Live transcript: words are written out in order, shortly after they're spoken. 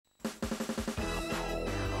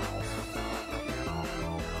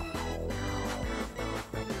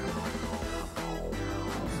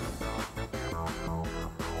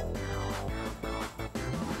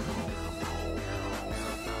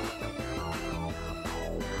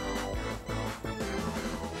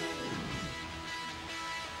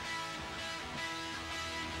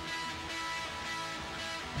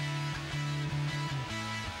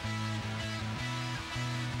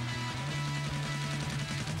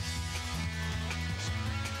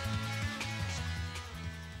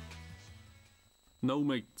No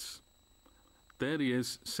mates. There he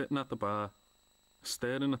is, sitting at the bar,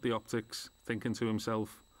 staring at the optics, thinking to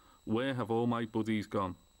himself, where have all my buddies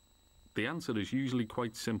gone? The answer is usually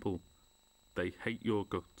quite simple. They hate your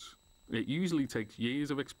guts. It usually takes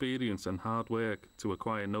years of experience and hard work to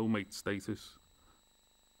acquire no mate status.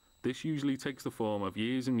 This usually takes the form of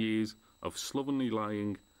years and years of slovenly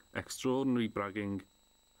lying, extraordinary bragging,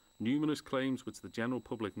 numerous claims which the general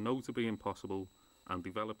public know to be impossible, and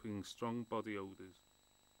developing strong body odours.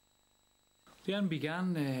 The end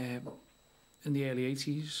began in the early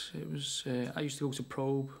 80s. It was I used to go to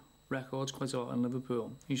Probe Records quite a lot in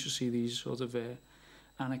Liverpool. I used to see these sort of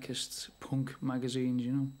anarchist punk magazines,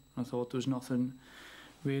 you know. I thought there was nothing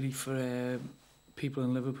really for people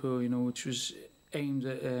in Liverpool, you know, which was aimed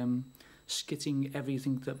at skitting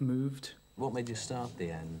everything that moved. What made you start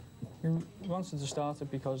the End? We wanted to start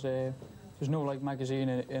it because there's no like magazine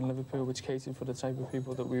in Liverpool which catered for the type of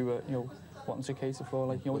people that we were, you know, wanting to cater for,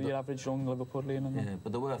 like, you know, the average young Liverpudlian. And yeah,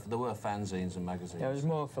 but there were fanzines and magazines. Yeah, it was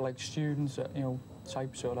more for like students, you know,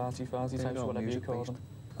 types or arty-farty types, whatever you call them.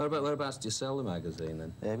 Whereabouts do you sell the magazine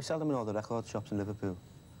then? We sell them in all the record shops in Liverpool,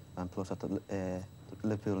 and plus at the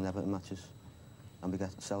Liverpool and Everton matches. And we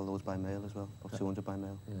sell those by mail as well, about 200 by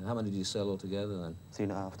mail. Yeah. How many do you sell altogether then?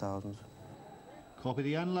 3,500. Copy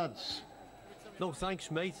the End, lads. No thanks,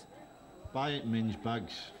 mate. Buy it, minge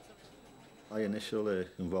bags. My initial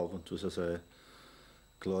involvement was as a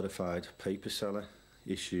glorified paper seller,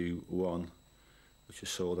 issue 1, which was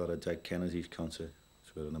sold at a Dead Kennedys concert.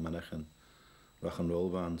 It's an American rock and roll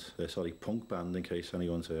band, sorry, punk band, in case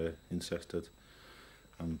anyone's interested.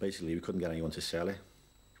 And basically we couldn't get anyone to sell it,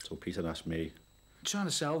 so Peter asked me. Trying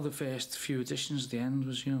to sell the first few editions at the End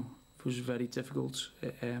was, you know, was very difficult.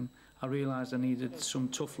 I realised I needed some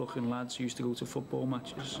tough-looking lads who used to go to football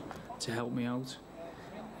matches to help me out.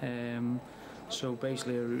 So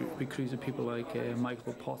basically I recruited people like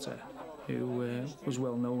Michael Potter, who was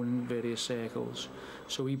well known in various circles.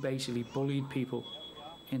 So he basically bullied people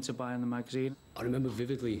into buying the magazine. I remember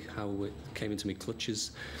vividly how it came into my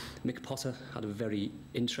clutches. Mick Potter had a very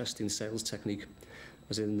interesting sales technique. I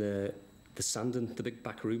was in the Sandon, the big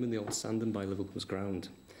back room in the old Sandon by Liverpool's ground,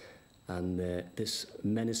 and this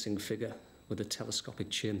menacing figure with a telescopic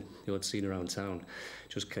chin who I'd seen around town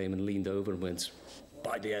just came and leaned over and went,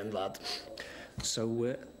 "Buy the End, lad."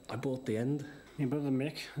 So I bought the End. My brother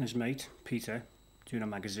Mick and his mate Peter doing a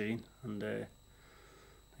magazine, and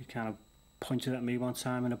he kind of pointed at me one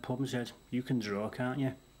time in a pub and said, "You can draw, can't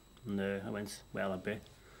you?" And I went, "Well, a bit."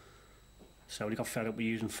 So he got fed up with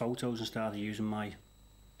using photos and started using my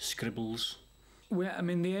scribbles. I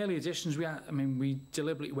mean, the early editions, we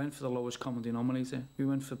deliberately went for the lowest common denominator. We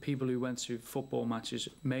went for people who went to football matches,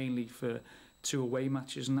 mainly for 2 away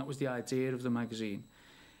matches, and that was the idea of the magazine.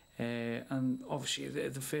 And obviously,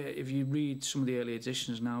 if you read some of the early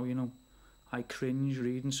editions now, you know, I cringe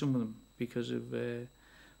reading some of them because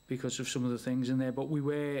of some of the things in there. But we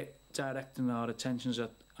were directing our attentions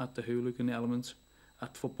at the hooligan element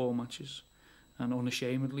at football matches. And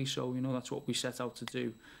unashamedly so, you know, that's what we set out to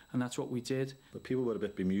do, and that's what we did. But people were a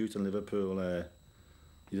bit bemused in Liverpool. You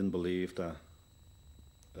didn't believe that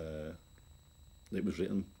it was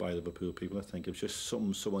written by Liverpool people, I think. It was just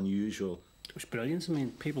something so unusual. It was brilliant. I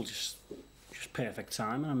mean, people just perfect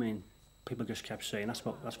timing. I mean, people just kept saying that's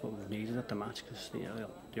what we needed at the match, because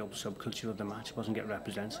the old subculture of the match wasn't getting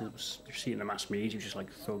represented. It was, you see it in the mass media, it was just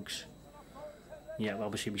like thugs. Yeah, well,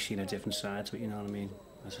 obviously we've seen a different side to it, you know what I mean?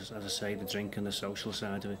 As I say, the drink and the social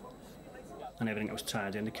side of it, and everything that was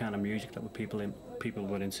tied in, the kind of music that people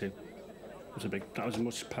were into, that was as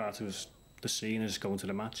much part of the scene as going to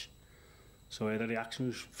the match. So the reaction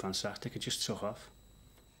was fantastic. It just took off.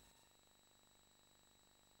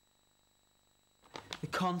 The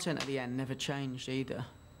content at the End never changed either,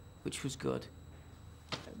 which was good,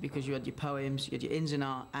 because you had your poems, you had your ins and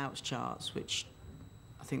outs charts, which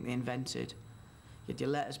I think they invented. You had your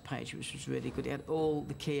letters page, which was really good. It had all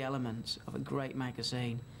the key elements of a great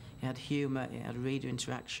magazine. It had humour, it had reader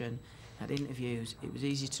interaction, it had interviews, it was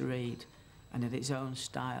easy to read, and had its own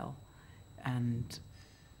style. And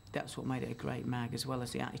that's what made it a great mag, as well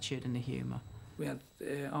as the attitude and the humour. We had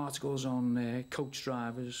articles on coach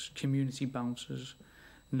drivers, community bouncers,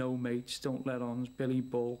 no mates, don't let ons, Billy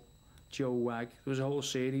Bull, Joe Wag. There was a whole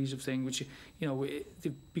series of things which, you know,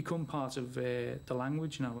 they've become part of the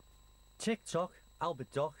language now. Tick-tock,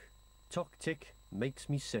 Albert Dock, tock-tick makes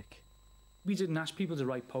me sick. We didn't ask people to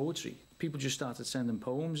write poetry. People just started sending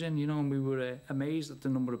poems in, you know, and we were amazed at the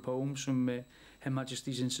number of poems from Her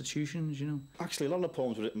Majesty's institutions, you know. Actually, a lot of the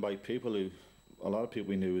poems were written by people who, a lot of people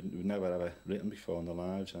we knew who'd never ever written before in their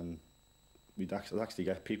lives, and we'd actually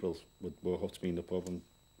get people were up to me in the pub and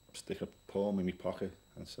stick a poem in my pocket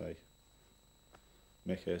and say,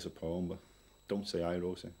 Mick, here's a poem, but don't say I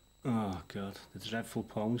wrote it. Oh God, the dreadful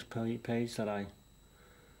poems page that I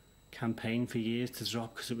campaigned for years to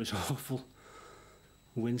drop because it was awful,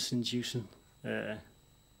 wince-inducing. The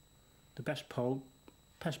best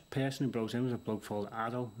person who broke in was a bloke called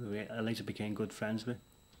Addo, who I later became good friends with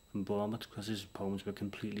from Bournemouth, because his poems were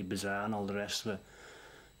completely bizarre and all the rest of it,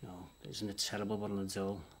 you know, isn't it terrible what an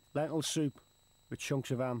dull. Lentil soup with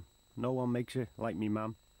chunks of ham. No one makes it like me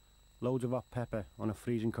mum. Loads of hot pepper on a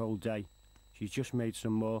freezing cold day. She's just made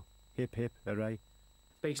some more. Hip hip hooray.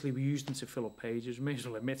 Basically, we used them to fill up pages. We may as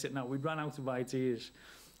well admit it now. We ran out of ideas,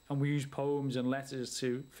 and we used poems and letters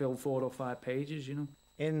to fill 4 or 5 pages, you know.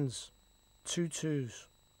 Inns, tutus,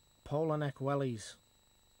 polo neck wellies,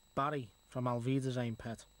 Barry from Alvida's aim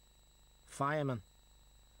pet, fireman,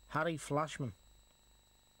 Harry Flashman,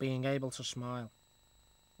 being able to smile,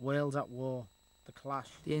 world at war, the clash.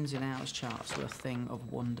 The ins and outs charts were a thing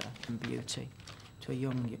of wonder and beauty to a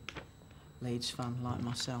young Leeds fan like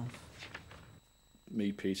myself.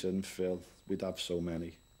 Me, Peter and Phil, we'd have so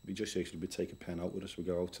many. We just actually would take a pen out with us, we'd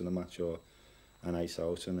go out to the match or a night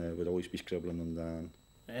out, and we'd always be scribbling them down.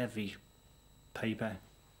 Every paper,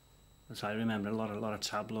 as I remember, a lot of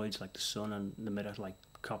tabloids like The Sun and The Mirror like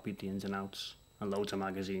copied the ins and outs, and loads of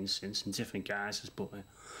magazines since in different guises, but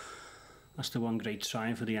that's the one great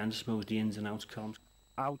triumph for the end, I suppose, the ins and outs columns.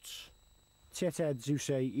 Outs. Titheads who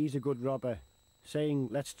say he's a good robber, saying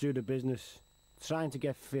let's do the business, trying to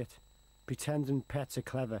get fit, pretending pets are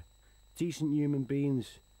clever, decent human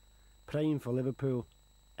beings, praying for Liverpool,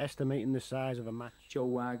 estimating the size of a match. Joe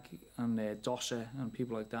Wagg and Dosser and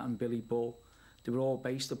people like that, and Billy Bull, they were all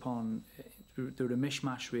based upon, they were a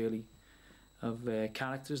mishmash really of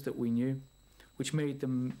characters that we knew, which made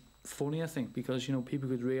them funny, I think, because, you know, people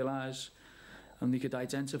could realise and they could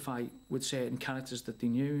identify with certain characters that they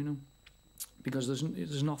knew, you know, because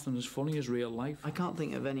there's nothing as funny as real life. I can't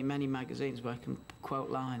think of many magazines where I can quote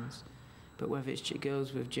lines, but whether it's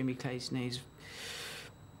Girls with Jimmy Casney's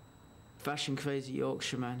Fashion Crazy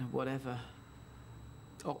Yorkshireman, or whatever,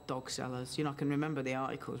 hot dog sellers, you know, I can remember the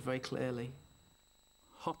articles very clearly.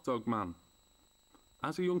 Hot dog man.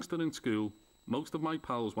 As a youngster in school, most of my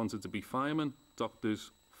pals wanted to be firemen,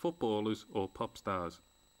 doctors, footballers or pop stars.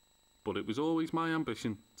 But it was always my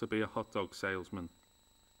ambition to be a hot dog salesman.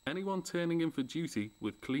 Anyone turning in for duty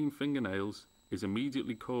with clean fingernails is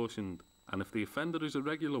immediately cautioned, and if the offender is a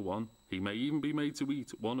regular one, he may even be made to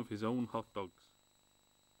eat one of his own hot dogs.